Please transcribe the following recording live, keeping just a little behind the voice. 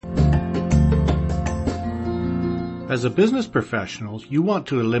As a business professional, you want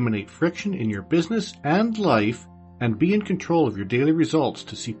to eliminate friction in your business and life and be in control of your daily results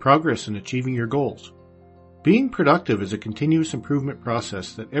to see progress in achieving your goals. Being productive is a continuous improvement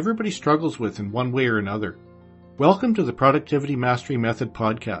process that everybody struggles with in one way or another. Welcome to the Productivity Mastery Method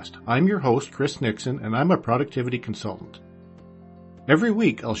podcast. I'm your host, Chris Nixon, and I'm a productivity consultant. Every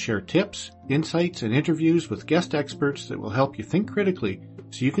week, I'll share tips, insights, and interviews with guest experts that will help you think critically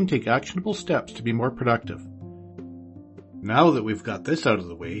so you can take actionable steps to be more productive. Now that we've got this out of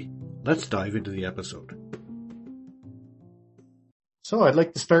the way, let's dive into the episode. So I'd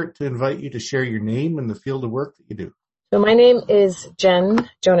like to start to invite you to share your name and the field of work that you do. So my name is Jen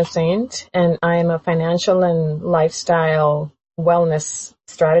Jonassaint, and I am a financial and lifestyle wellness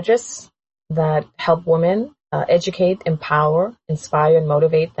strategist that help women educate, empower, inspire, and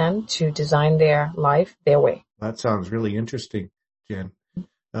motivate them to design their life their way. That sounds really interesting, Jen.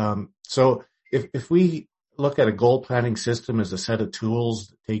 So if we look at a goal planning system as a set of tools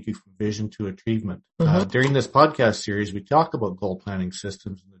that take you from vision to achievement. During this podcast series, we talk about goal planning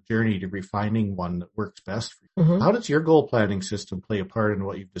systems and the journey to refining one that works best for you. How does your goal planning system play a part in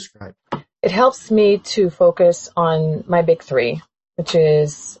what you've described? It helps me to focus on my big three, which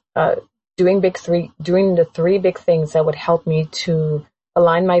is doing the three big things that would help me to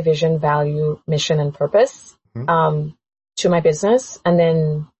align my vision, value, mission, and purpose to my business, and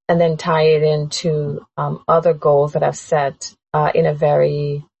then tie it into other goals that I've set in a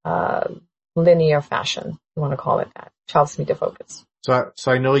very linear fashion, you want to call it that, which helps me to focus. So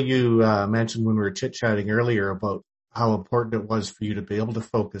I know you mentioned when we were chit-chatting earlier about how important it was for you to be able to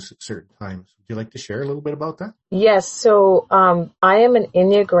focus at certain times. Would you like to share a little bit about that? Yes. So I am an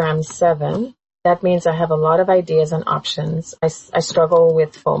Enneagram 7. That means I have a lot of ideas and options. I struggle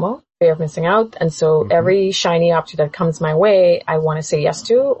with FOMO, fear of missing out. And so every shiny object that comes my way, I want to say yes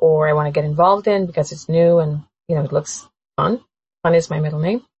to, or I want to get involved in because it's new and, it looks fun. Fun is my middle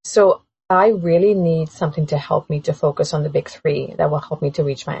name. So I really need something to help me to focus on the big three that will help me to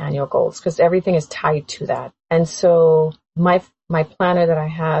reach my annual goals because everything is tied to that. And so my planner that I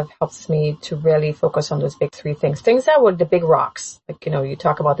have helps me to really focus on those big three things that were the big rocks. Like, you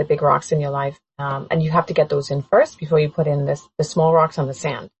talk about the big rocks in your life, and you have to get those in first before you put in the small rocks on the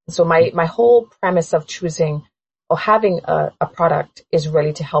sand. So my whole premise of choosing or having a product is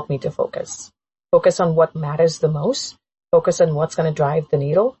really to help me to focus on what matters the most, focus on what's going to drive the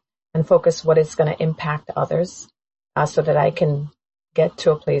needle, and focus what is going to impact others, so that I can get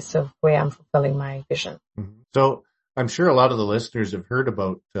to a place of where I'm fulfilling my vision. So I'm sure a lot of the listeners have heard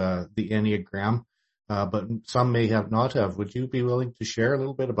about the Enneagram, but some may not have. Would you be willing to share a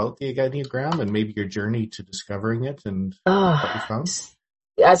little bit about the Enneagram and maybe your journey to discovering it and what you found?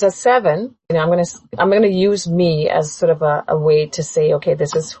 As a 7, I'm going to use me as sort of a way to say, okay,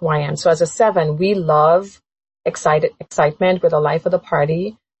 this is who I am. So as a 7, we love excitement. We're the life of the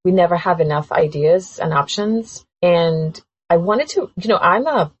party. We never have enough ideas and options. And I wanted to, I'm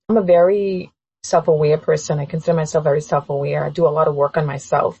a very self-aware person. I consider myself very self-aware. I do a lot of work on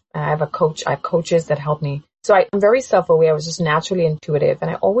myself. I have I have coaches that help me. So I'm very self-aware. I was just naturally intuitive. And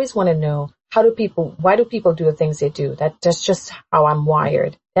I always want to know why do people do the things they do? That's just how I'm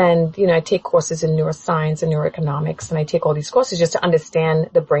wired. And, I take courses in neuroscience and neuroeconomics, and I take all these courses just to understand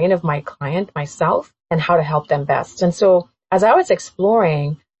the brain of my client, myself, and how to help them best. And so as I was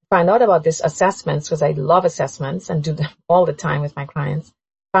exploring, found out about this assessments because I love assessments and do them all the time with my clients.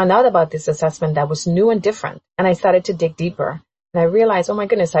 Found out about this assessment that was new and different. And I started to dig deeper. And I realized, oh my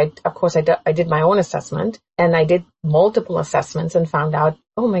goodness, I did my own assessment and I did multiple assessments and found out,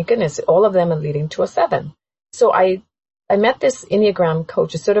 oh my goodness, all of them are leading to a 7. So I met this Enneagram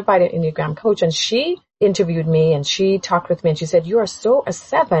coach, a certified Enneagram coach, and she interviewed me and she talked with me and she said, you are so a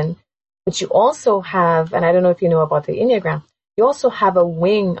 7, but you also have, and I don't know if you know about the Enneagram, you also have a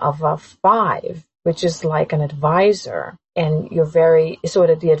wing of a 5, which is like an advisor. And you're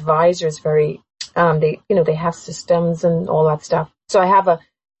the advisor is very, they have systems and all that stuff. So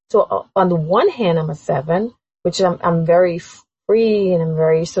on the one hand, I'm a 7, which I'm very free and I'm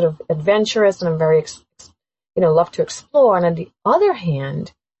very sort of adventurous and I'm very, love to explore. And on the other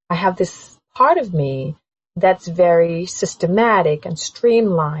hand, I have this part of me that's very systematic and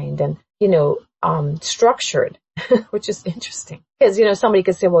streamlined and, structured, which is interesting. Because, somebody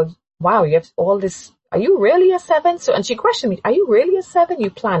could say, well, wow, you have all this. Are you really a 7? So, and she questioned me, are you really a 7? You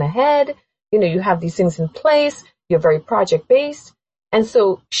plan ahead. You have these things in place. You're very project based. And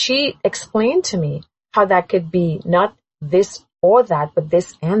so she explained to me how that could be not this or that, but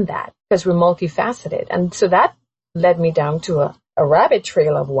this and that, because we're multifaceted. And so that led me down to a rabbit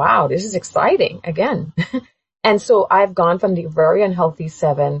trail of, wow, this is exciting again. And so I've gone from the very unhealthy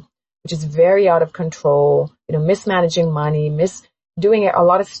 7, which is very out of control, mismanaging money, doing a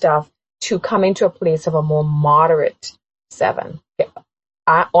lot of stuff, to coming to a place of a more moderate 7.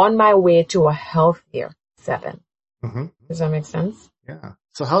 On my way to a healthier 7. Mm-hmm. Does that make sense? Yeah.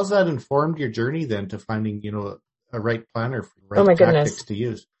 So how's that informed your journey then to finding, a right plan or right Oh my tactics goodness. to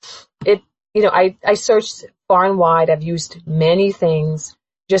use? I searched far and wide. I've used many things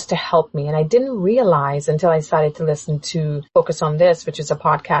just to help me. And I didn't realize until I started to listen to Focus on This, which is a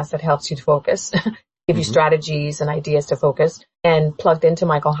podcast that helps you to focus, give you strategies and ideas to focus, and plugged into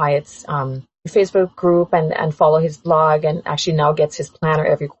Michael Hyatt's Facebook group and follow his blog, and actually now gets his planner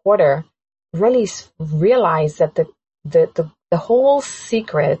every quarter. Really realized that the whole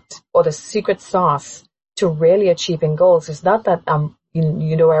secret, or the secret sauce to really achieving goals, is not that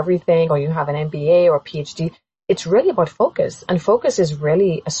you know everything, or you have an MBA or a PhD. It's really about focus, and focus is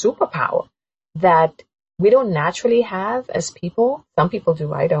really a superpower that we don't naturally have as people. Some people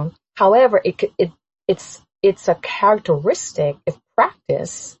do, I don't. However, it's a characteristic, if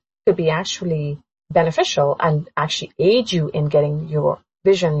practice, could be actually beneficial and actually aid you in getting your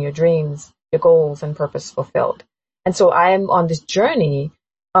vision, your dreams, your goals and purpose fulfilled. And so I am on this journey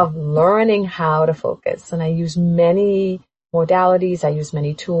of learning how to focus, and I use many modalities. I use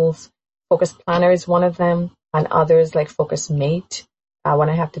many tools. Focus Planner is one of them, and others like Focusmate. When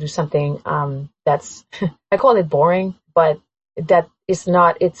I have to do something that's, I call it boring, but that is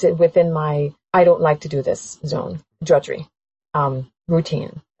not, it's within my, I don't like to do this zone, drudgery,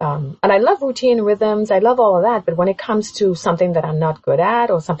 routine. And I love routine rhythms. I love all of that. But when it comes to something that I'm not good at,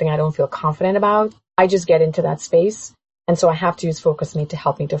 or something I don't feel confident about, I just get into that space. And so I have to use Focusmate to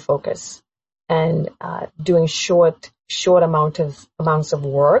help me to focus, and doing short amounts of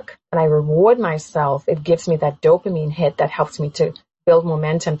work. And I reward myself. It gives me that dopamine hit that helps me to build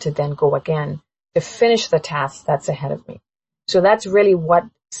momentum to then go again, to finish the task that's ahead of me. So that's really what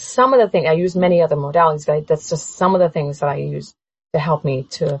some of the things, I use many other modalities, but that's just some of the things that I use to help me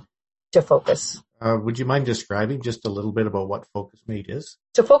to focus. Would you mind describing just a little bit about what Focusmate is?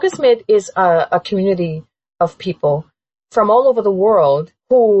 So Focusmate is a community of people from all over the world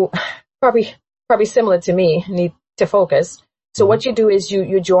who probably similar to me need to focus. So what you do is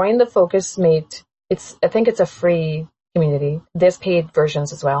you join the Focusmate. I think it's a free community. There's paid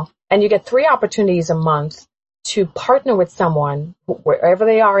versions as well. And you get 3 opportunities a month to partner with someone, wherever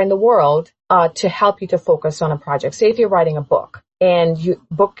they are in the world, to help you to focus on a project. Say if you're writing a book, and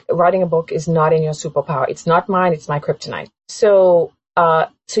writing a book is not in your superpower. It's not mine. It's my kryptonite. So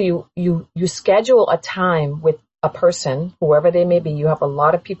you schedule a time with a person, whoever they may be. You have a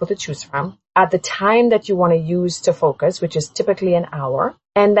lot of people to choose from at the time that you want to use to focus, which is typically an hour.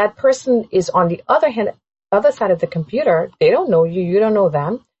 And that person is on the other side of the computer. They don't know you. You don't know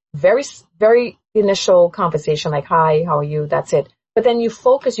them. Very, very initial conversation, like, hi, how are you? That's it. But then you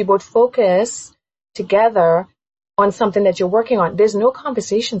both focus together on something that you're working on. There's no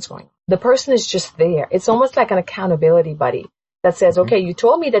conversations going on. The person is just there. It's almost like an accountability buddy that says, okay, you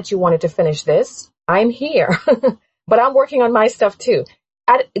told me that you wanted to finish this. I'm here, but I'm working on my stuff too.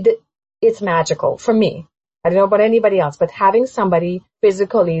 It's magical for me. I don't know about anybody else, but having somebody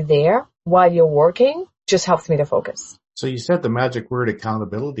physically there while you're working just helps me to focus. So you said the magic word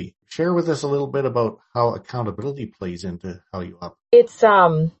accountability. Share with us a little bit about how accountability plays into how you operate. It's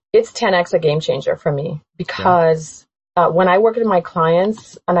 10x a game changer for me, because when I work with my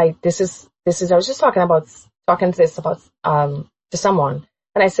clients, and I was just talking to someone,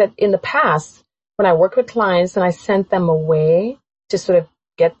 and I said in the past, when I worked with clients and I sent them away to sort of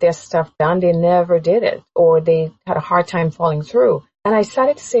get their stuff done, they never did it, or they had a hard time following through. And I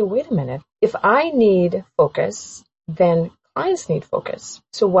started to say, wait a minute, if I need focus, then clients need focus.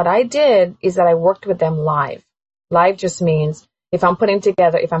 So what I did is that I worked with them live. Live just means if I'm putting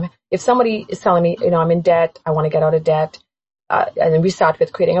together, if somebody is telling me, I'm in debt, I want to get out of debt, and then we start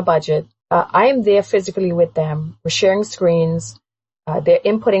with creating a budget, I am there physically with them. We're sharing screens, they're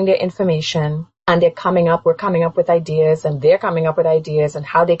inputting their information, and we're coming up with ideas, and they're coming up with ideas and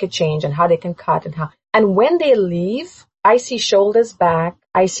how they could change and how they can cut and when they leave, I see shoulders back,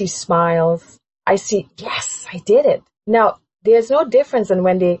 I see smiles, I see, yes, I did it. Now, there's no difference than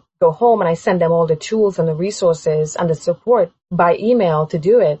when they go home and I send them all the tools and the resources and the support by email to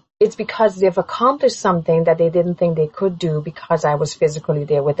do it. It's because they've accomplished something that they didn't think they could do because I was physically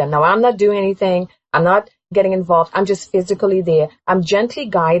there with them. Now, I'm not doing anything. I'm not getting involved. I'm just physically there. I'm gently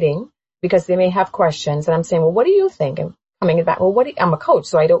guiding because they may have questions, and I'm saying, well, what do you think? And coming back, well, I'm a coach,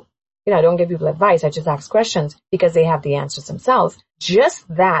 so I don't give people advice. I just ask questions because they have the answers themselves. Just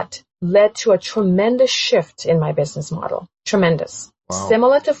that led to a tremendous shift in my business model. Tremendous. Wow.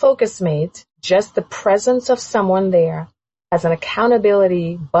 Similar to Focusmate, just the presence of someone there as an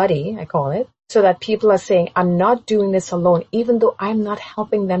accountability buddy, I call it, so that people are saying, I'm not doing this alone, even though I'm not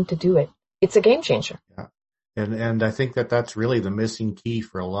helping them to do it. It's a game changer. Yeah. And I think that that's really the missing key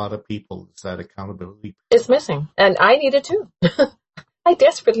for a lot of people, is that accountability. It's missing. And I need it too.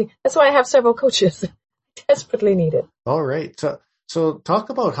 That's why I have several coaches. Desperately need it. All right. So talk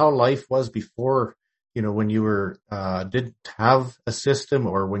about how life was before, when you were, didn't have a system,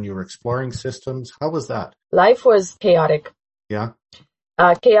 or when you were exploring systems. How was that? Life was chaotic. Yeah.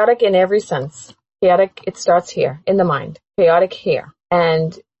 Chaotic in every sense. Chaotic, it starts here, in the mind. Chaotic here.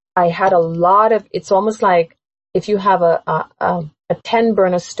 And I had a lot of, it's almost like if you have a 10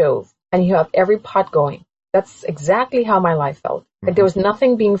 burner stove and you have every pot going. That's exactly how my life felt. Like there was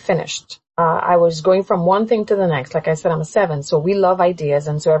nothing being finished. I was going from one thing to the next. Like I said, I'm a 7, so we love ideas.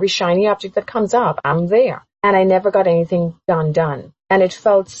 And so every shiny object that comes up, I'm there. And I never got anything done. And it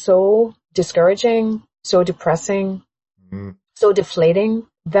felt so discouraging, so depressing, so deflating,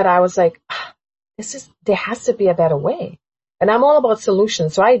 that I was like, there has to be a better way. And I'm all about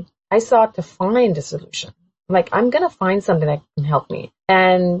solutions. So I sought to find a solution. Like, I'm going to find something that can help me.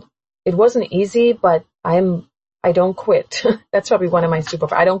 And it wasn't easy, but I don't quit. That's probably one of my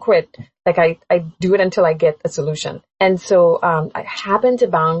superpowers. I don't quit. Like I do it until I get a solution. And so, I happened to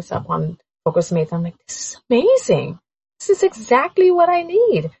bounce up on Focusmate. I'm like, this is amazing. This is exactly what I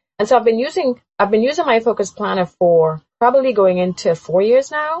need. And so I've been using my Focus Planner for probably going into 4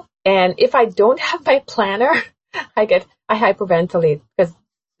 years now. And if I don't have my planner, I hyperventilate, because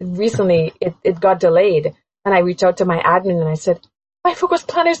recently it got delayed, and I reached out to my admin and I said, my Focus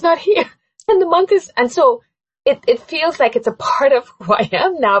Planner's not here. And the month is, and so it feels like it's a part of who I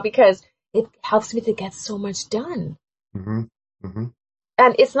am now, because it helps me to get so much done. Mm-hmm. Mm-hmm.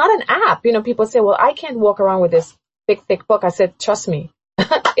 And it's not an app. People say, well, I can't walk around with this big, thick book. I said, trust me,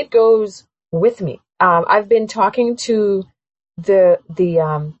 it goes with me. I've been talking to the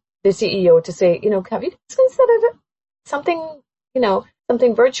CEO to say, have you considered something,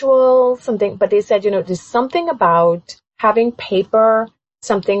 something virtual, something, but they said, there's something about having paper,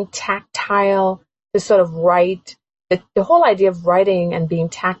 something tactile, to sort of write. The whole idea of writing and being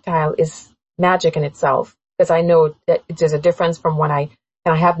tactile is magic in itself, because I know that there's a difference from when I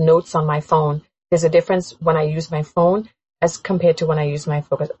have notes on my phone. There's a difference when I use my phone as compared to when I use my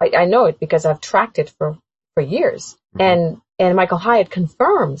Focus. I know it because I've tracked it for years. Mm-hmm. And Michael Hyatt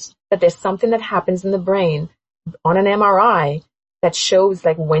confirms that there's something that happens in the brain on an MRI that shows,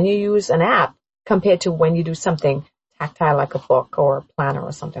 like, when you use an app compared to when you do something tactile like a book or a planner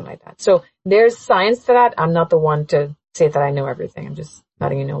or something like that. So there's science to that. I'm not the one to say that I know everything. I'm just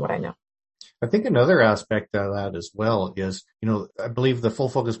letting you know what I know. I think another aspect of that as well is, I believe the Full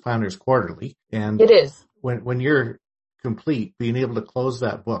Focus Planner is quarterly. And it is. When you're complete, being able to close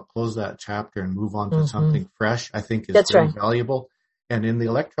that book, close that chapter, and move on to something fresh, I think is very valuable. And in the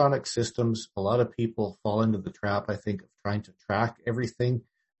electronic systems, a lot of people fall into the trap, I think, of trying to track everything.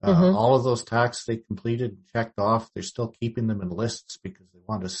 All of those tasks they completed and checked off, they're still keeping them in lists because they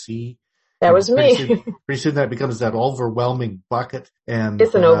want to see. That was me. Pretty soon that becomes that overwhelming bucket. And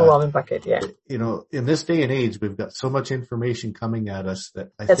it's an overwhelming bucket, yeah. In this day and age, we've got so much information coming at us that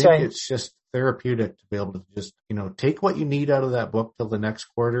I think it's just therapeutic to be able to just, take what you need out of that book till the next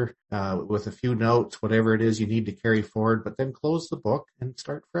quarter, with a few notes, whatever it is you need to carry forward, but then close the book and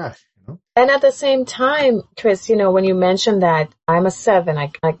start fresh, And at the same time, Chris, when you mentioned that I'm a 7,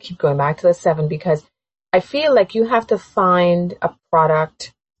 I keep going back to the 7, because I feel like you have to find a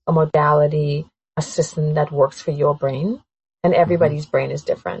product, a modality, a system that works for your brain, and everybody's brain is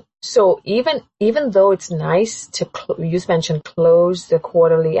different. So even though it's nice to, you mentioned close the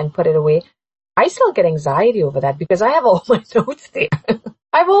quarterly and put it away, I still get anxiety over that because I have all my notes there.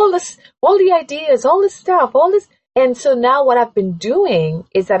 I have all the ideas, all this stuff, all this. And so now what I've been doing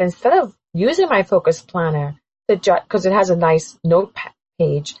is that instead of using my Focus Planner to jot, because it has a nice note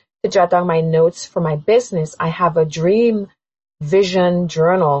page to jot down my notes for my business, I have a dream vision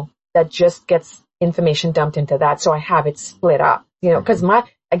journal that just gets information dumped into that. So I have it split up, because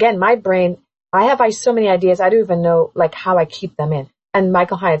my brain, I have so many ideas. I don't even know how I keep them in. And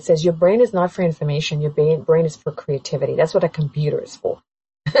Michael Hyatt says, your brain is not for information. Your brain is for creativity. That's what a computer is for.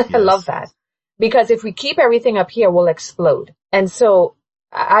 Yes. I love that, because if we keep everything up here, we'll explode. And so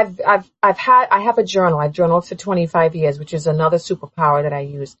I have a journal. I've journaled for 25 years, which is another superpower that I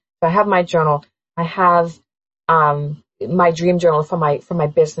use. So I have my journal. I have, my dream journal for my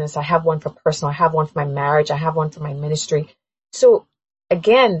business. I have one for personal. I have one for my marriage. I have one for my ministry. So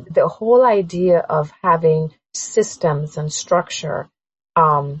again, the whole idea of having systems and structure,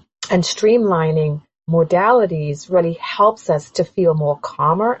 and streamlining modalities really helps us to feel more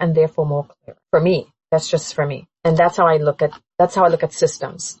calmer and therefore more clear. For me, That's just for me. And that's how I look at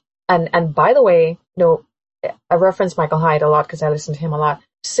systems. And by the way, I reference Michael Hyatt a lot because I listen to him a lot.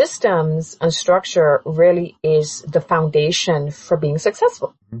 Systems and structure really is the foundation for being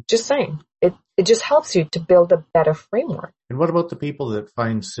successful. Mm-hmm. Just saying. It just helps you to build a better framework. And what about the people that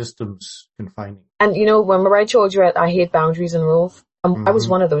find systems confining? And remember I told you I hate boundaries and rules? I was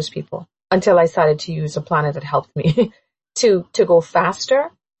one of those people until I started to use a planner that helped me to go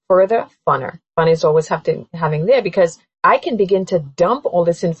faster, further, funner. Fun is always having there because I can begin to dump all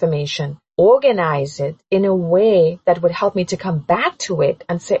this information, organize it in a way that would help me to come back to it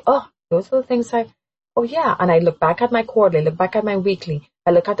and say, oh, those are the things oh yeah. And I look back at my quarterly, look back at my weekly,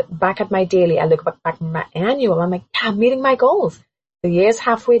 I look back at my daily, I look back at my annual. I'm like, yeah, I'm meeting my goals. The year's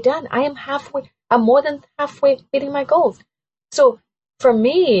halfway done. I'm more than halfway meeting my goals. So for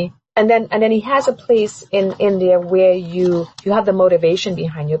me, and then he has a place in there where you have the motivation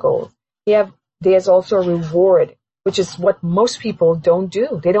behind your goals. There's also a reward, which is what most people don't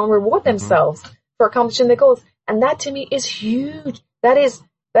do. They don't reward themselves for accomplishing their goals. And that to me is huge. That is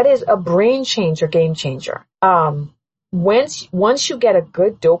a brain changer, game changer. Once you get a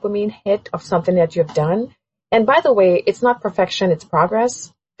good dopamine hit of something that you've done, and by the way, it's not perfection, it's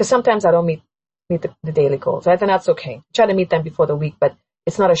progress. Because sometimes I don't meet the daily goals. I think that's okay. I try to meet them before the week, but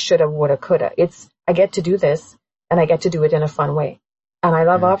it's not a shoulda, woulda, coulda. I get to do this, and I get to do it in a fun way. And I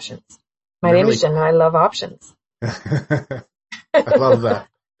love options. My name is Jen, and I love options. I love that.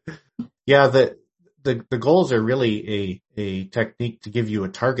 Yeah, the goals are really a technique to give you a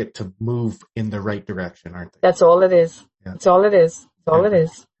target to move in the right direction, aren't they? That's all it is. Yeah. That's all it is. That's all it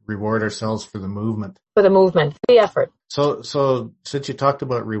is. Reward ourselves for the movement. For the movement, the effort. So since you talked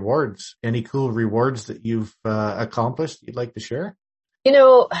about rewards, any cool rewards that you've accomplished you'd like to share?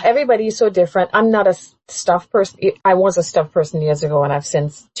 Everybody is so different. I'm not a stuff person. I was a stuff person years ago, and I've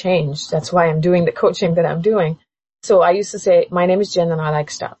since changed. That's why I'm doing the coaching that I'm doing. So I used to say, my name is Jen and I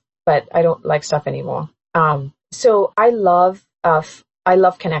like stuff, but I don't like stuff anymore. So I love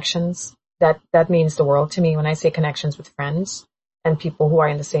connections. That means the world to me when I say connections with friends and people who are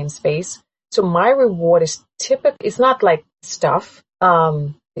in the same space. So my reward is it's not like stuff.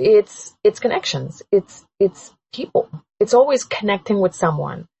 It's connections. It's people. It's always connecting with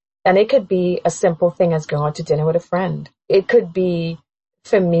someone. And it could be a simple thing as going out to dinner with a friend. It could be,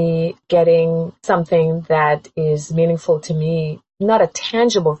 for me, getting something that is meaningful to me, not a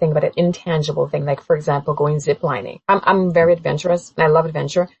tangible thing, but an intangible thing. Like, for example, going ziplining. I'm very adventurous and I love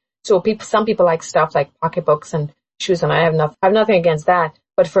adventure. So some people like stuff like pocketbooks and shoes, and I have nothing against that.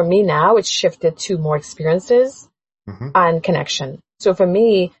 But for me now, it's shifted to more experiences and connection. So for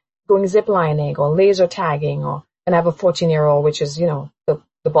me, going ziplining or laser tagging and I have a 14-year-old, which is,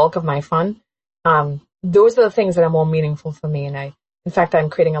 the bulk of my fun. Those are the things that are more meaningful for me. And in fact, I'm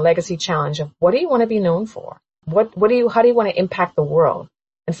creating a legacy challenge of what do you want to be known for? How do you want to impact the world?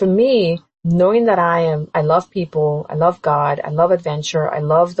 And for me, knowing that I love people, I love God, I love adventure, I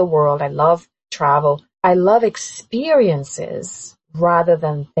love the world, I love travel, I love experiences rather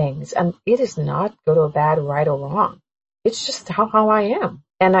than things. And it is not good or bad, right or wrong. It's just how I am.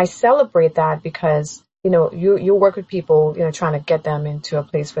 And I celebrate that because, you work with people, trying to get them into a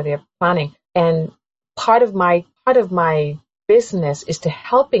place where they're planning. And part of my business is to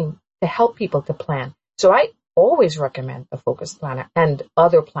help people to plan. So I always recommend the Focus Planner and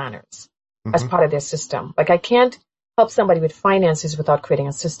other planners as part of their system. Like I can't help somebody with finances without creating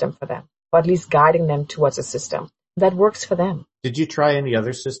a system for them, or at least guiding them towards a system that works for them. Did you try any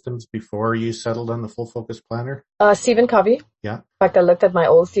other systems before you settled on the Full Focus Planner? Stephen Covey. Yeah. In fact, I looked at my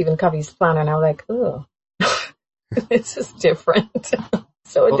old Stephen Covey's planner and I was like, oh, this is different.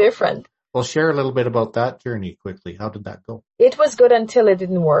 Different. Well, share a little bit about that journey quickly. How did that go? It was good until it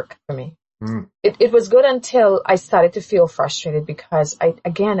didn't work for me. It was good until I started to feel frustrated because I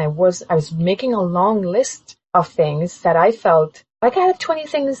was making a long list of things that I felt like I had 20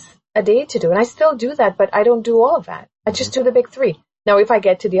 things a day to do. And I still do that, but I don't do all of that. I just do the big 3. Now, if I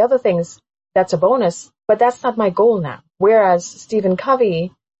get to the other things, that's a bonus, but that's not my goal now. Whereas Stephen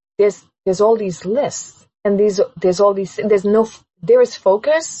Covey, there's all these lists and there's all these, there is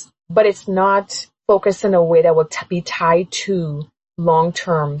focus, but it's not focused in a way that will be tied to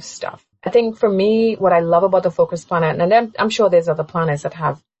long-term stuff. I think for me, what I love about the Focus Planner, and I'm sure there's other planners that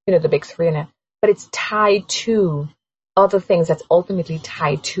have, the big 3 in it, but it's tied to other things that's ultimately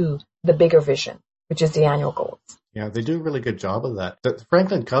tied to the bigger vision, which is the annual goals. Yeah, they do a really good job of that. The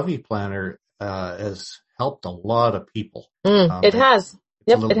Franklin Covey Planner has helped a lot of people. It has.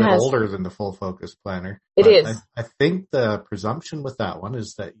 It's a little bit older than the Full Focus Planner. It is. I think the presumption with that one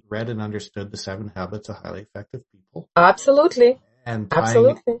is that you read and understood the 7 habits of highly effective people. Absolutely. and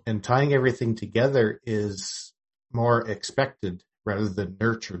Absolutely. tying everything together is more expected rather than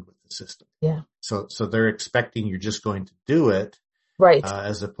nurtured with the system. Yeah. So they're expecting you're just going to do it, Right.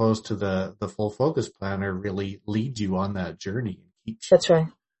 as opposed to the full focus planner really leads you on that journey and keeps you That's right.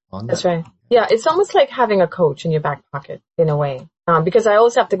 on That's that. right. Yeah, it's almost like having a coach in your back pocket in a way. Because I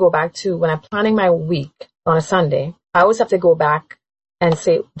always have to go back to when I'm planning my week on a Sunday, I always have to go back and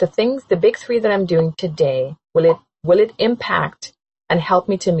say the big three that I'm doing today, will it impact and help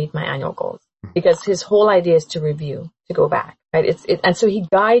me to meet my annual goals? Because his whole idea is to review, to go back, right? And so he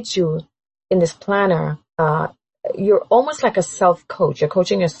guides you in this planner. You're almost like a self-coach. You're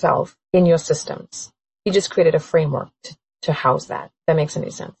coaching yourself in your systems. He just created a framework to house that. That makes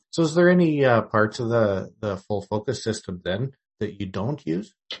any sense. So is there any parts of the full focus system then that you don't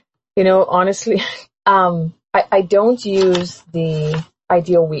use? Honestly, I don't use the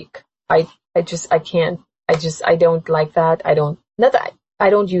ideal week. I don't like that. I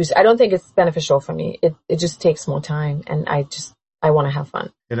don't think it's beneficial for me. It just takes more time, and I want to have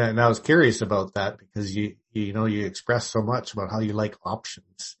fun. And I was curious about that because you express so much about how you like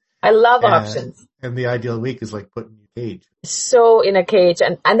options. I love options. And the ideal week is like putting in a cage. So in a cage.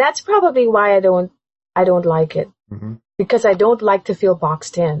 And that's probably why I don't like it. Mm-hmm. Because I don't like to feel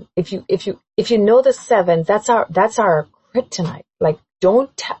boxed in. If you know the 7, that's our kryptonite. Like,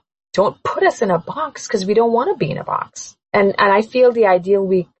 don't put us in a box because we don't want to be in a box. And I feel the ideal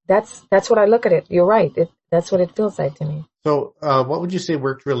week, that's what I look at it. You're right. That's what it feels like to me. So, what would you say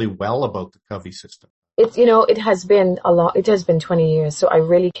worked really well about the Covey system? It has been 20 years, so I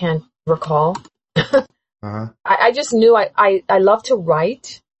really can't recall. Uh-huh. I just knew I love to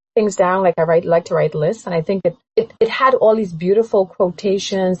write things down. Like like to write lists. And I think it had all these beautiful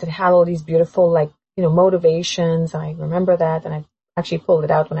quotations. It had all these beautiful, motivations. I remember that. And I actually pulled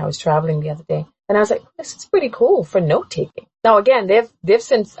it out when I was traveling the other day. And I was like, this is pretty cool for note taking. Now, again, they've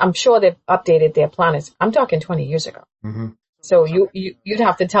since, I'm sure they've updated their planners. I'm talking 20 years ago. Mm-hmm. So you'd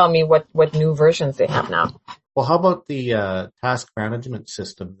have to tell me what new versions they have now. Well, how about the task management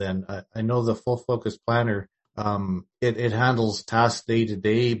system then? I know the full focus planner, it handles tasks day to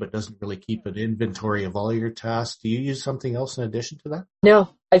day, but doesn't really keep an inventory of all your tasks. Do you use something else in addition to that? No,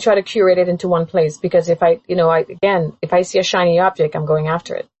 I try to curate it into one place because if I see a shiny object, I'm going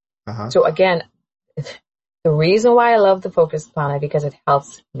after it. Uh-huh. So again, the reason why I love the focus planner because it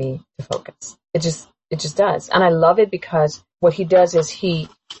helps me to focus. It just does. And I love it because what he does is he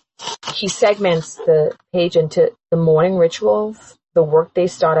segments the page into the morning rituals, the workday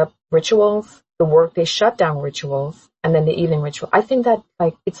startup rituals, the workday shutdown rituals, and then the evening ritual. I think that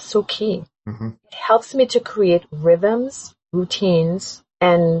it's so key. Mm-hmm. It helps me to create rhythms, routines,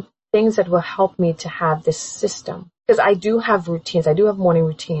 and things that will help me to have this system. Because I do have routines. I do have morning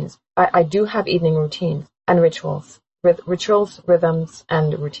routines. I do have evening routines and rituals, rhythms,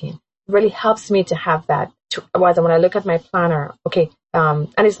 and routine. It really helps me to have that. When I look at my planner, okay,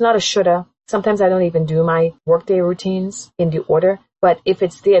 and it's not a shoulda. Sometimes I don't even do my workday routines in the order, but if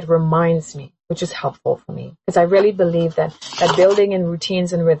it's there, it reminds me, which is helpful for me. Because I really believe that building in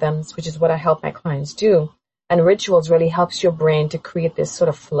routines and rhythms, which is what I help my clients do, and rituals really helps your brain to create this sort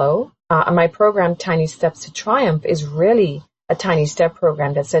of flow. And my program, Tiny Steps to Triumph, is really a tiny step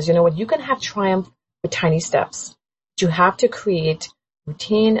program that says, you know what, you can have triumph with tiny steps. But you have to create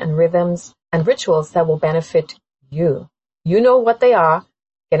routine and rhythms and rituals that will benefit you. You know what they are.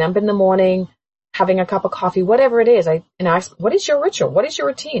 Getting up in the morning, having a cup of coffee, whatever it is. I ask, what is your ritual? What is your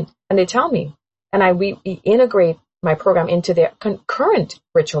routine? And they tell me. And we integrate my program into their current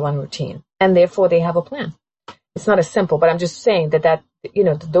ritual and routine. And therefore they have a plan. It's not as simple, but I'm just saying that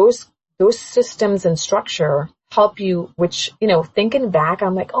those systems and structure help you, which, thinking back,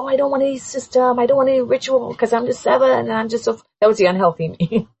 I'm like, oh, I don't want any system. I don't want any ritual because I'm just 7 and I'm just that was the unhealthy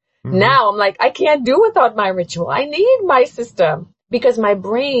me. Mm-hmm. Now I'm like, I can't do without my ritual. I need my system because my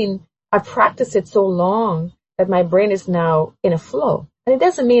brain, I've practiced it so long that my brain is now in a flow. And it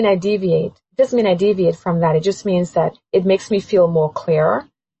doesn't mean I deviate. It doesn't mean I deviate from that. It just means that it makes me feel more clear.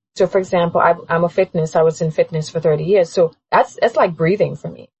 So for example, I was in fitness for 30 years. So that's like breathing for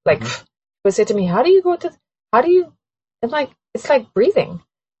me. Like, mm-hmm. People say to me, I'm like, it's like breathing.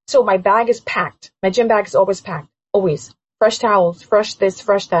 So my bag is packed. My gym bag is always packed. Always. Fresh towels, fresh this,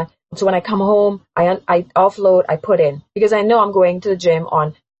 fresh that. So when I come home, I offload, I put in. Because I know I'm going to the gym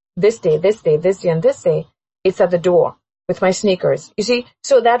on this day, and this day. It's at the door with my sneakers. You see?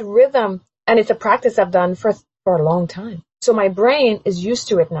 So that rhythm, and it's a practice I've done for a long time. So my brain is used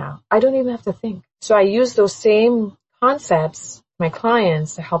to it now. I don't even have to think. So I use those same concepts, my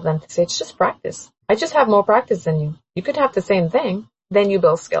clients, to help them to say, it's just practice. I just have more practice than you. You could have the same thing, then you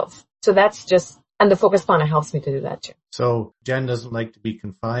build skills. So that's just, And the focus planner helps me to do that too. So Jen doesn't like to be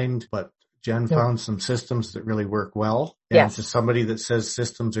confined, but Jen found some systems that really work well. And to somebody that says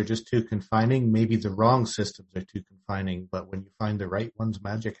systems are just too confining, maybe the wrong systems are too confining, but when you find the right ones,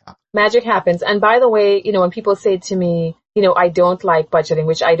 magic happens. Magic happens. And by the way, when people say to me, I don't like budgeting,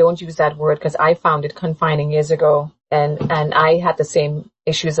 which I don't use that word because I found it confining years ago. And I had the same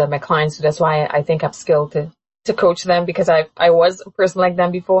issues as my clients. So that's why I think I'm skilled to coach them, because I was a person like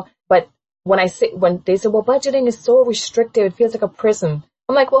them before. But when they say, well, budgeting is so restrictive, it feels like a prison.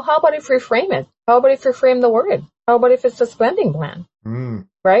 I'm like, well, how about if we frame it? How about if we frame the word? How about if it's a spending plan?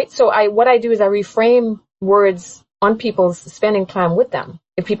 Right? So what I do is I reframe words on people's spending plan with them.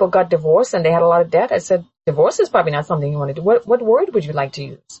 If people got divorced and they had a lot of debt, I said, divorce is probably not something you want to do. What word would you like to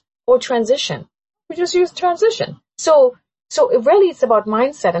use? Or transition. We just use transition. So it really is about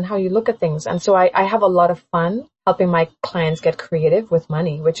mindset and how you look at things. And so I have a lot of fun helping my clients get creative with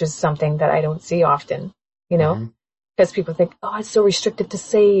money, which is something that I don't see often, because people think, oh, it's so restrictive to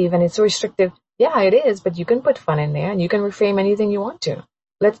save and it's so restrictive. Yeah, it is, but you can put fun in there and you can reframe anything you want to.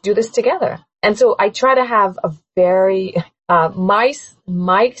 Let's do this together. And so I try to have a very, my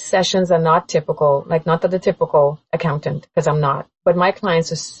sessions are not typical, like not the typical accountant, because I'm not, but my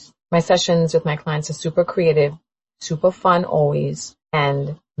sessions with my clients are super creative, super fun always,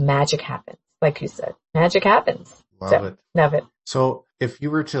 and magic happens. Like you said, magic happens. Love it. So if you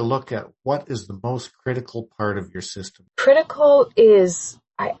were to look at what is the most critical part of your system? Critical is,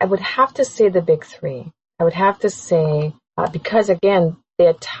 I would have to say the big three. I would have to say, because again,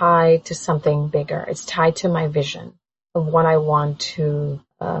 they're tied to something bigger. It's tied to my vision of what I want to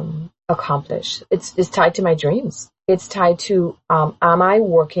accomplish. It's tied to my dreams. It's tied to, am I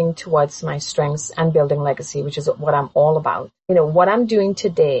working towards my strengths and building legacy, which is what I'm all about. What I'm doing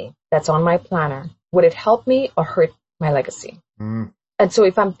today that's on my planner, would it help me or hurt my legacy? And so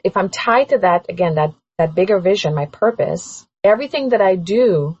if I'm tied to that, again, that bigger vision, my purpose, everything that I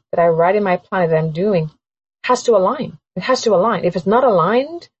do, that I write in my planner that I'm doing has to align. It has to align. If it's not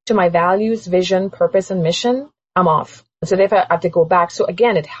aligned to my values, vision, purpose, and mission, I'm off. So if I have to go back. So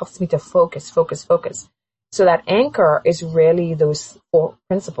again, it helps me to focus. So that anchor is really those 4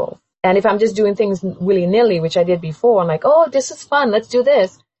 principles. And if I'm just doing things willy-nilly, which I did before, I'm like, oh, this is fun, let's do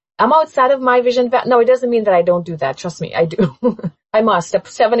this. I'm outside of my vision. No, it doesn't mean that I don't do that. Trust me, I do. I must. The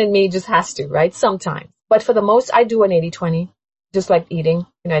 7 in me just has to, right? Sometimes. But for the most, I do an 80-20, just like eating.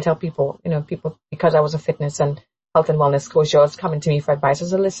 I tell people, because I was a fitness and health and wellness coach, you're always coming to me for advice. I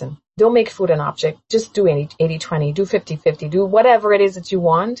said, listen, don't make food an object. Just do 80-20, do 50-50, do whatever it is that you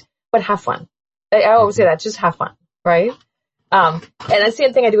want, but have fun. I always say that, just have fun, right? And the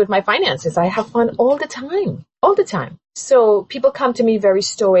same thing I do with my finances. I have fun all the time. So people come to me very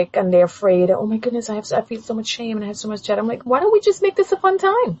stoic and they're afraid, oh my goodness, I feel so much shame and I have so much debt. I'm like, why don't we just make this a fun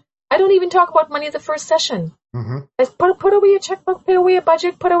time? I don't even talk about money at the first session. Let's put away your checkbook, put away your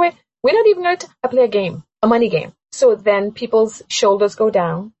budget, we're not even going to, I play a game, a money game. So then people's shoulders go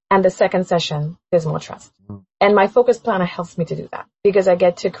down and the second session, there's more trust. And my focus planner helps me to do that because I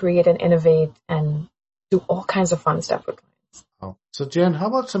get to create and innovate and do all kinds of fun stuff with clients. Oh. So Jen, how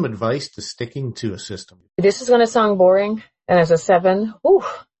about some advice to sticking to a system? This is going to sound boring. And as a 7,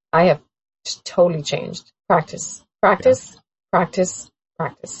 I have totally changed. Practice.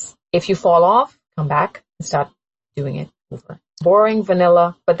 If you fall off, come back and start doing it over. Boring,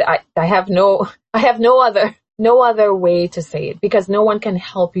 vanilla, but I have no other way to say it because no one can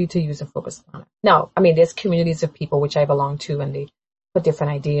help you to use a focus planner. Now, there's communities of people which I belong to and they put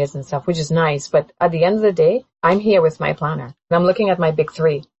different ideas and stuff, which is nice. But at the end of the day, I'm here with my planner and I'm looking at my big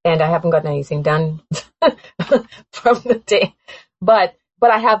 3 and I haven't gotten anything done from the day. But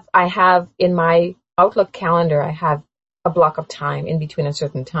I have in my Outlook calendar, I have a block of time in between a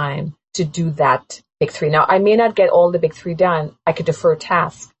certain time to do that big 3. Now, I may not get all the big 3 done. I could defer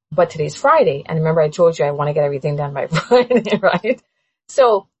tasks, but today's Friday. And remember, I told you I want to get everything done by Friday, right?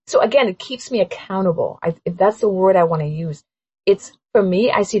 So again, it keeps me accountable. That's the word I want to use. It's, for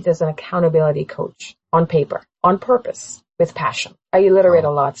me, I see it as an accountability coach on paper, on purpose, with passion. I alliterate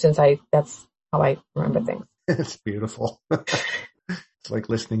a lot since that's how I remember things. It's beautiful. It's like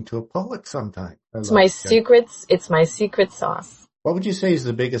listening to a poet sometimes. It's my secret sauce. What would you say is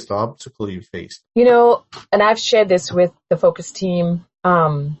the biggest obstacle you faced? And I've shared this with the focus team.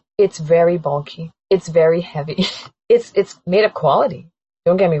 It's very bulky. It's very heavy. It's made of quality.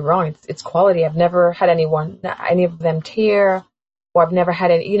 Don't get me wrong. It's quality. I've never had any of them tear, or I've never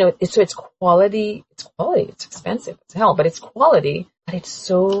had any, so it's quality. It's quality. It's expensive as hell, but it's quality. But it's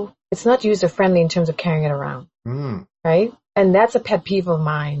not user friendly in terms of carrying it around. Right? And that's a pet peeve of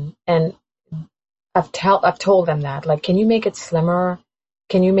mine. And I've told them that, like, can you make it slimmer?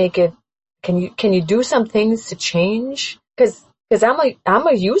 Can you make it can you do some things to change? Cause I'm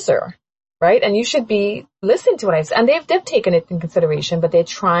a user, right? And you should be listening to what I say. And they've taken it in consideration, but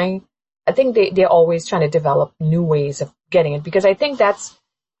I think they're always trying to develop new ways of getting it, because I think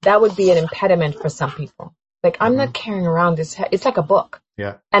that would be an impediment for some people. Like, I'm not carrying around this. It's like a book.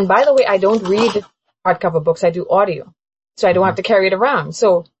 Yeah. And by the way, I don't read hardcover books. I do audio. So I don't have to carry it around.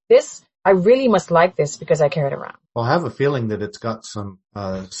 So this, I really must like this because I carry it around. Well, I have a feeling that it's got some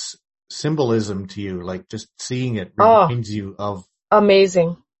symbolism to you, like just seeing it reminds you of.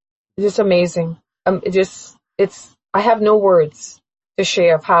 Amazing. Just amazing. I have no words to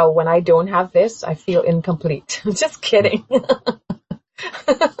share of how when I don't have this, I feel incomplete. Just kidding.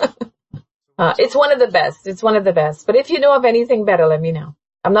 It's one of the best. It's one of the best. But if you know of anything better, let me know.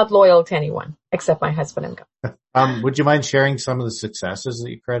 I'm not loyal to anyone except my husband and God. Would you mind sharing some of the successes that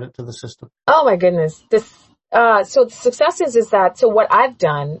you credit to the system? Oh my goodness. So the successes is that, so what I've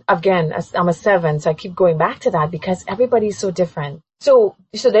done, again, I'm a 7, so I keep going back to that because everybody's so different. So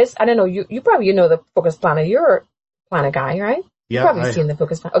this, I don't know, you probably know the Focus Planner. You're a planner guy, right? Yeah. You've probably seen the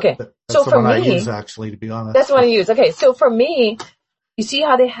Focus Planner. Okay. That's so the for one I me, use, actually, to be honest. that's what I use. Okay. So for me, you see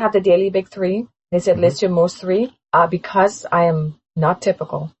how they have the daily big 3? They said list your most 3. Because I am not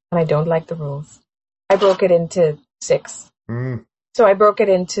typical and I don't like the rules, I broke it into 6. So I broke it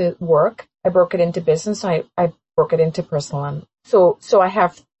into work. I broke it into business. I broke it into personal. So I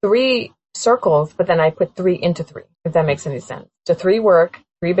have 3 circles, but then I put 3 into 3, if that makes any sense. So 3 work,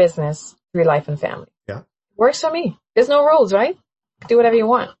 3 business, 3 life and family. Yeah. Works for me. There's no rules, right? Do whatever you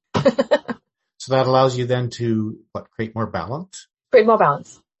want. So that allows you then to create more balance? Create more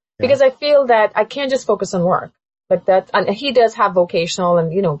balance. Yeah. Because I feel that I can't just focus on work. Like that, and he does have vocational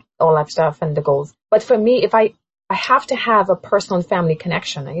and, all that stuff and the goals. But for me, if I have to have a personal and family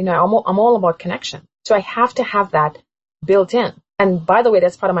connection. I'm all about connection. So I have to have that built in. And by the way,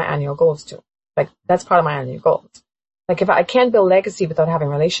 that's part of my annual goals too. Like, that's part of my annual goals. Like, if I can't build legacy without having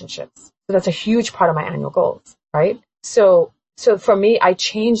relationships. So that's a huge part of my annual goals, right? So for me, I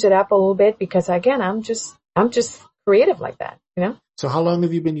changed it up a little bit because, again, I'm just creative like that, So how long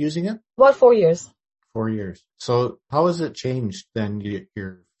have you been using it? About 4 years. 4 years. So how has it changed then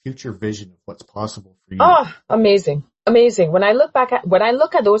your future vision of what's possible for you? Oh, amazing. Amazing. When I look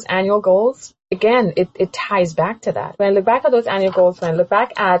at those annual goals, again, it ties back to that. When I look back at those annual goals, when I look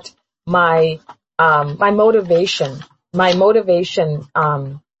back at my motivation,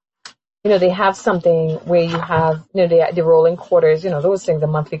 they have something where you have, the rolling quarters, those things, the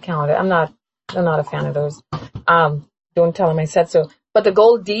monthly calendar. I'm not a fan of those. Don't tell them I said so. But the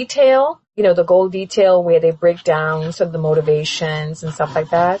goal detail, where they break down sort of the motivations and stuff like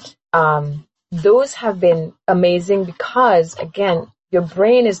that. Those have been amazing because, again, your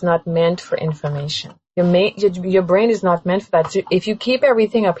brain is not meant for information. Your brain is not meant for that. So if you keep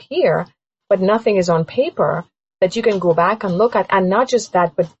everything up here, but nothing is on paper that you can go back and look at, and not just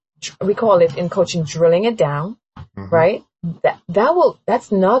that, but we call it in coaching drilling it down, right?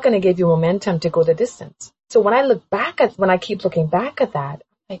 That's not going to give you momentum to go the distance. So when I keep looking back at that,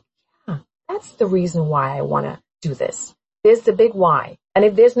 I'm like, yeah, that's the reason why I want to do this. There's the big why. And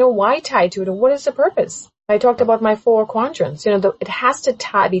if there's no why tied to it, what is the purpose? I talked about my 4 quadrants. It has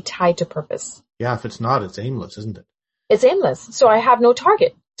to be tied to purpose. Yeah, if it's not, it's aimless, isn't it? It's aimless. So I have no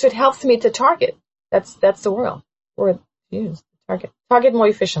target. So it helps me to target. That's the word used. Target more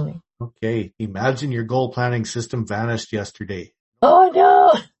efficiently. Okay. Imagine your goal planning system vanished yesterday. Oh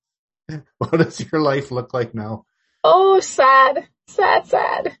no. What does your life look like now? Oh, sad.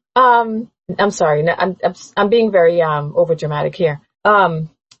 I'm sorry. I'm being very over dramatic here.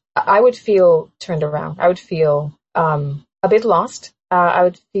 I would feel turned around. I would feel a bit lost. I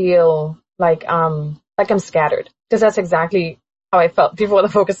would feel like I'm scattered, because that's exactly how I felt before the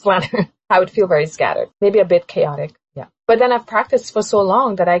Focus Planner. I would feel very scattered, maybe a bit chaotic. Yeah. But then I've practiced for so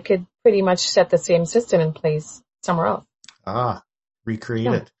long that I could pretty much set the same system in place somewhere else.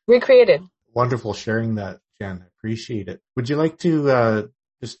 Recreate it. Wonderful sharing that, Jen. Appreciate it. Would you like to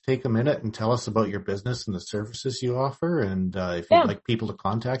just take a minute and tell us about your business and the services you offer, and if you'd like people to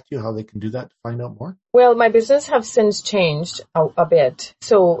contact you, how they can do that to find out more? Well, my business have since changed a bit.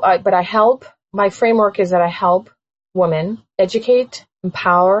 So, but my framework is that I help women educate,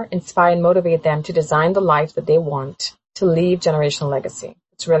 empower, inspire, and motivate them to design the life that they want to leave generational legacy.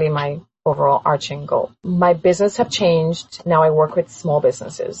 It's really my overall arching goal. My business have changed. Now I work with small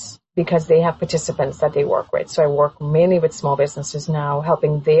businesses because they have participants that they work with. So I work mainly with small businesses now,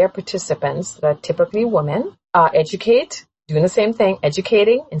 helping their participants, that are typically women, educate, doing the same thing,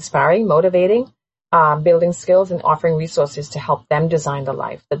 educating, inspiring, motivating, building skills, and offering resources to help them design the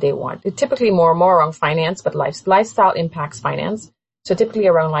life that they want. It's typically more around finance, but lifestyle impacts finance. So typically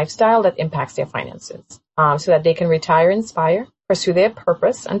around lifestyle that impacts their finances, so that they can retire inspired, pursue their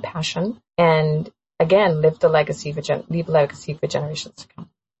purpose and passion, and again, leave a legacy for generations to come.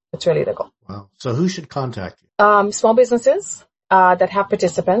 That's really the goal. Wow. So who should contact you? Small businesses that have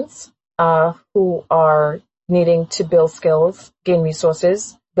participants who are needing to build skills, gain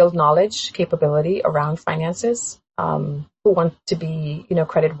resources, build knowledge, capability around finances, who want to be,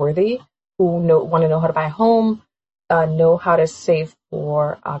 credit worthy, who want to know how to buy a home, know how to save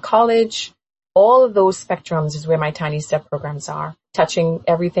for college. All of those spectrums is where my Tiny Step programs are, touching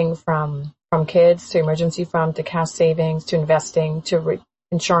everything from kids to emergency fund to cash savings to investing to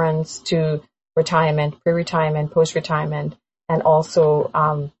insurance to retirement, pre-retirement, post-retirement, and also,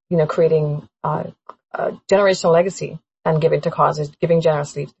 creating a generational legacy and giving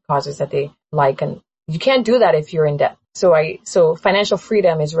generously to causes that they like. And you can't do that if you're in debt. So financial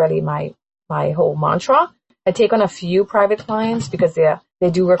freedom is really my whole mantra. I take on a few private clients because they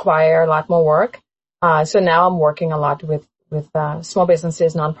do require a lot more work. So now I'm working a lot with small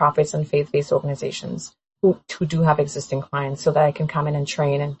businesses, nonprofits, and faith-based organizations who do have existing clients so that I can come in and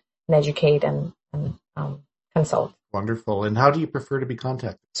train and educate and consult. Wonderful. And how do you prefer to be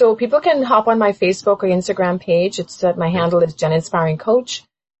contacted? So people can hop on my Facebook or Instagram page. It's my handle is Jen Inspiring Coach.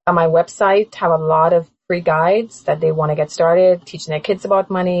 On my website, have a lot of free guides that they want to get started, teaching their kids about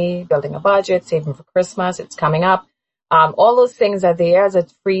money, building a budget, saving for Christmas. It's coming up. All those things are there as a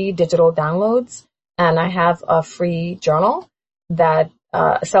free digital downloads. And I have a free journal that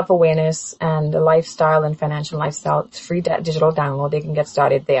self-awareness and the lifestyle and financial lifestyle. It's free digital download. They can get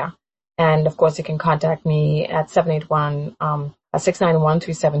started there. And of course, you can contact me at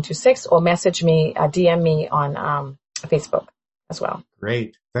 781-691-3726 or message me, DM me on Facebook as well.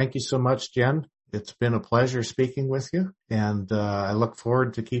 Great. Thank you so much, Jen. It's been a pleasure speaking with you, and I look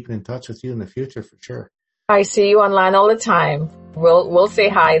forward to keeping in touch with you in the future for sure. I see you online all the time. We'll say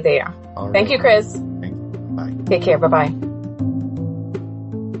hi there. All Thank right. you, Chris. Thank you. Bye. Take care. Bye-bye.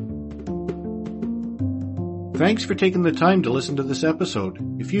 Thanks for taking the time to listen to this episode.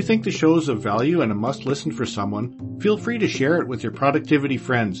 If you think the show is of value and a must-listen for someone, feel free to share it with your productivity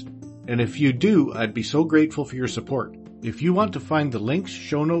friends. And if you do, I'd be so grateful for your support. If you want to find the links,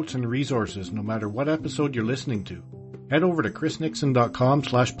 show notes, and resources, no matter what episode you're listening to, head over to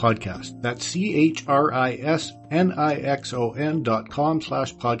chrisnixon.com/podcast. That's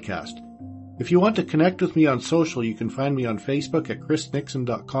CHRISNIXON.com/podcast. If you want to connect with me on social, you can find me on Facebook at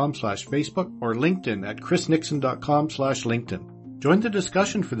chrisnixon.com/Facebook or LinkedIn at chrisnixon.com/LinkedIn. Join the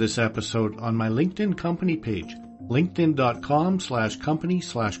discussion for this episode on my LinkedIn company page,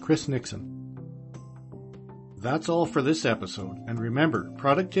 linkedin.com/company/chrisnixon. That's all for this episode, and remember,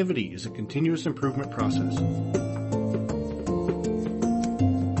 productivity is a continuous improvement process.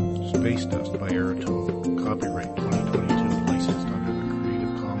 Space Dust by Aerotone, copyright 2022, licensed under the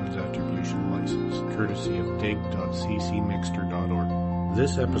Creative Commons Attribution License, courtesy of dig.ccmixter.org.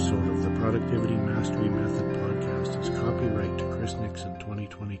 This episode of the Productivity Mastery Method podcast is copyright to Chris Nixon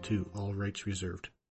 2022, all rights reserved.